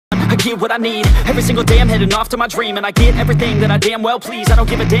get what I need. Every single day I'm heading off to my dream, and I get everything that I damn well please. I don't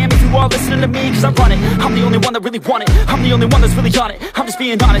give a damn if you all listening to me, cause I run it. I'm the only one that really want it. I'm the only one that's really on it. I'm just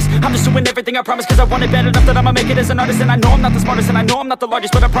being honest. I'm just doing everything I promise, cause I want it bad enough that I'ma make it as an artist. And I know I'm not the smartest, and I know I'm not the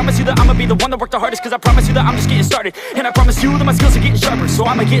largest, but I promise you that I'ma be the one that worked the hardest, cause I promise you that I'm just getting started. And I promise you that my skills are getting sharper, so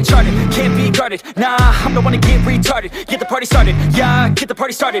I'ma get charted. Can't be guarded, nah, I'm the one to get retarded. Get the party started, yeah, get the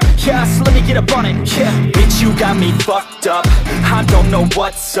party started. Yeah, so let me get up on it, yeah. Bitch, you got me fucked up, I don't know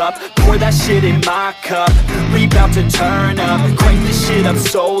what's up. Pour that shit in my cup, we bout to turn up. Crank this shit up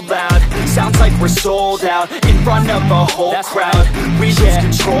so loud, sounds like we're sold out. In front of a whole crowd, we lose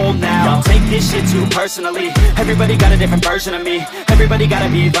control now. Don't take this shit too personally. Everybody got a different version of me. Everybody gotta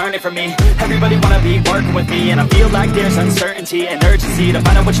be learning from me. Everybody wanna be working with me. And I feel like there's uncertainty and urgency to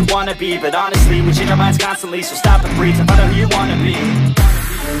find out what you wanna be. But honestly, we change our minds constantly, so stop and breathe and find out who you wanna be.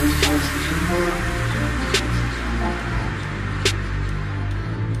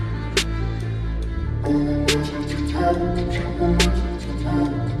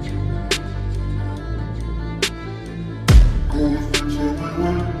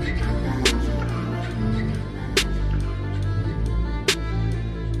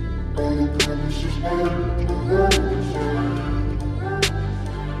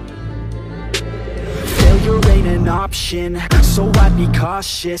 Failure ain't an option, so I'd be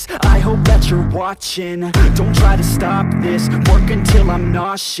cautious. I hope that you're watching. Don't try to stop this, work until I'm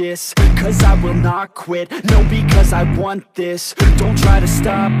nauseous, cause I will not quit, no, because I want this. Don't try to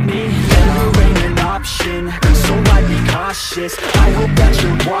stop me, failure ain't an option, so I'd be cautious. I hope that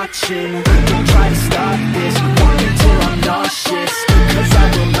you're watching. Don't try to stop this, work until I'm nauseous, cause I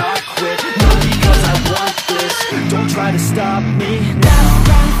will not quit, no, because I want this. Don't try to stop me now.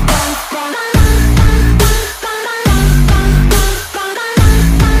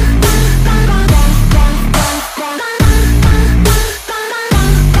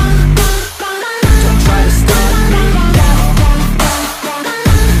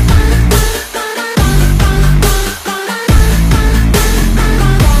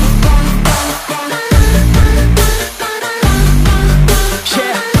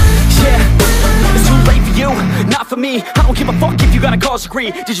 I don't give a fuck if you got a college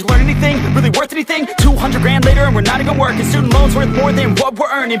degree. Did you learn anything? Really worth anything? 200 grand later and we're not even working. Student loans worth more than what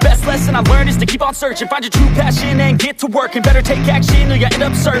we're earning. Best lesson I learned is to keep on searching. Find your true passion and get to work. And better take action or you end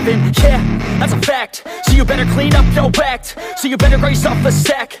up serving. Yeah, that's a fact. So you better clean up your act. So you better grow yourself a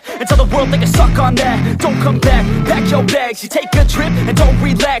sack and tell the world they can suck on that. Don't come back, pack your bags. You take a trip and don't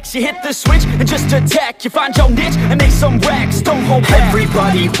relax. You hit the switch and just attack. You find your niche and make some racks. Don't hold back.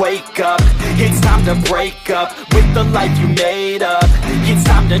 Everybody wake up, it's time to break up with the life you made up. It's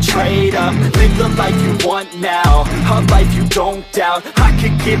time to trade up, live the life you want now, a life you don't doubt. I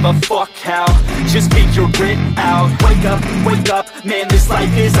could give a fuck how, just figure it out. Wake up, man, this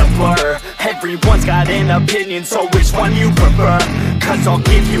life is a blur. Everyone's got an opinion, so which one you prefer? Cause I'll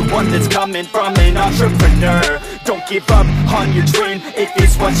give you one that's coming from an entrepreneur. Don't give up on your dream if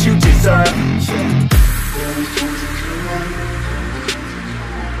it's what you deserve.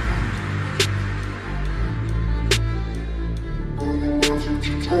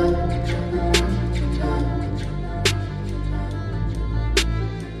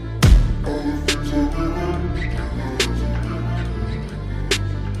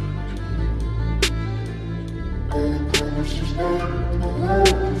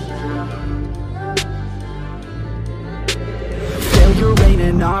 Failure ain't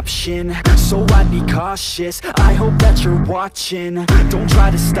an option, so I'd be cautious. I hope that you're watching. Don't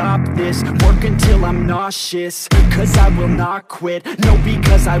try to stop this, work until I'm nauseous, cause I will not quit, no,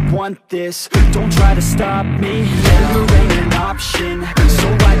 because I want this. Don't try to stop me, failure ain't an option, so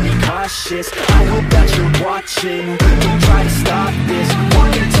I'd be cautious. I hope that you're watching. Don't try to stop this,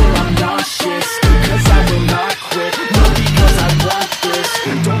 work until